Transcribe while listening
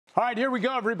All right, here we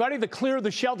go, everybody. The Clear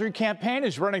the Shelter campaign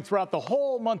is running throughout the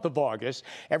whole month of August.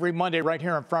 Every Monday right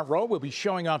here in Front Row, we'll be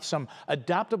showing off some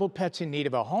adoptable pets in need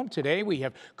of a home. Today, we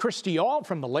have Christy All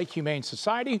from the Lake Humane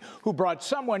Society, who brought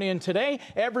someone in today.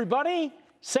 Everybody,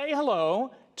 say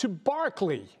hello to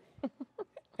Barkley.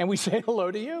 And we say hello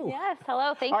to you. Yes,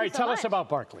 hello, thank you so much. All right, tell us about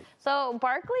Barkley. So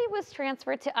Barkley was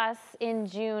transferred to us in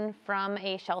June from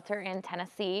a shelter in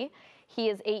Tennessee. He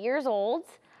is 8 years old.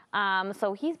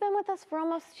 So he's been with us for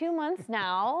almost 2 months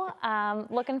now,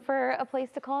 looking for a place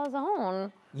to call his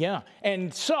own. Yeah,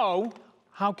 and so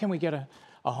how can we get a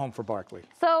home for Barkley?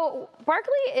 So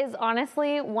Barkley is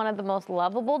honestly one of the most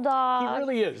lovable dogs. He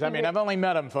really is. I mean, I've only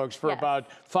met him, folks, for about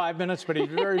 5 minutes, but he's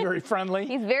very, very friendly.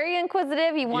 He's very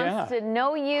inquisitive. He wants to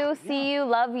know you, see you,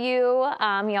 love you.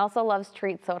 He also loves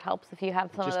treats, so it helps if you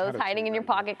have some of those hiding in your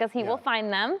pocket, because he will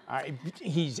find them.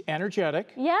 He's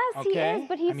energetic. Yes, he is,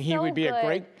 but he's he would be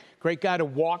a great guy to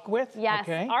walk with. Yes,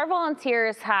 our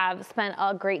volunteers have spent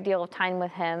a great deal of time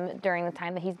with him during the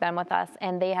time that he's been with us,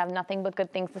 and they have nothing but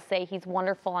good things to say. He's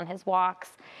wonderful on his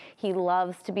walks. He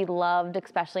loves to be loved,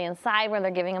 especially inside when they're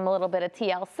giving him a little bit of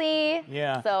TLC.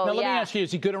 Yeah. So, now, let me ask you,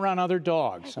 is he good around other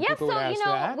dogs? Yes, so,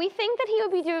 we think that he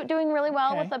would be doing really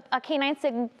well with a canine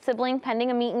sibling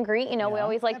pending a meet and greet. You know, we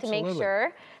always like to make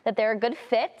sure that they're a good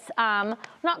fit.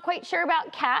 Not quite sure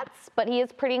about cats, but he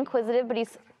is pretty inquisitive, but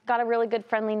he's got a really good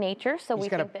friendly nature, so we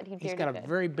think that he'd do good. He's got a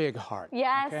very big heart.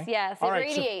 Yes, yes, it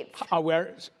radiates.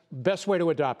 So, best way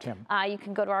to adopt him? You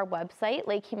can go to our website,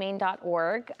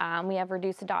 lakehumane.org. We have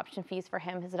reduced adoption fees for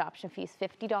him. His adoption fee is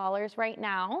 $50 right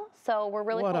now, so we're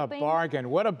really hoping. What a bargain.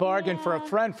 What a bargain for a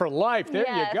friend for life. There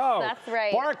you go. That's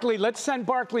right. Barkley, let's send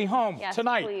Barkley home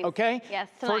tonight, please. okay? Yes,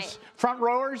 tonight. First front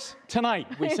rowers, tonight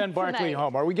we send Barkley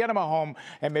home, or we get him a home,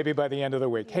 and maybe by the end of the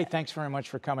week. Hey, thanks very much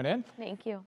for coming in. Thank you.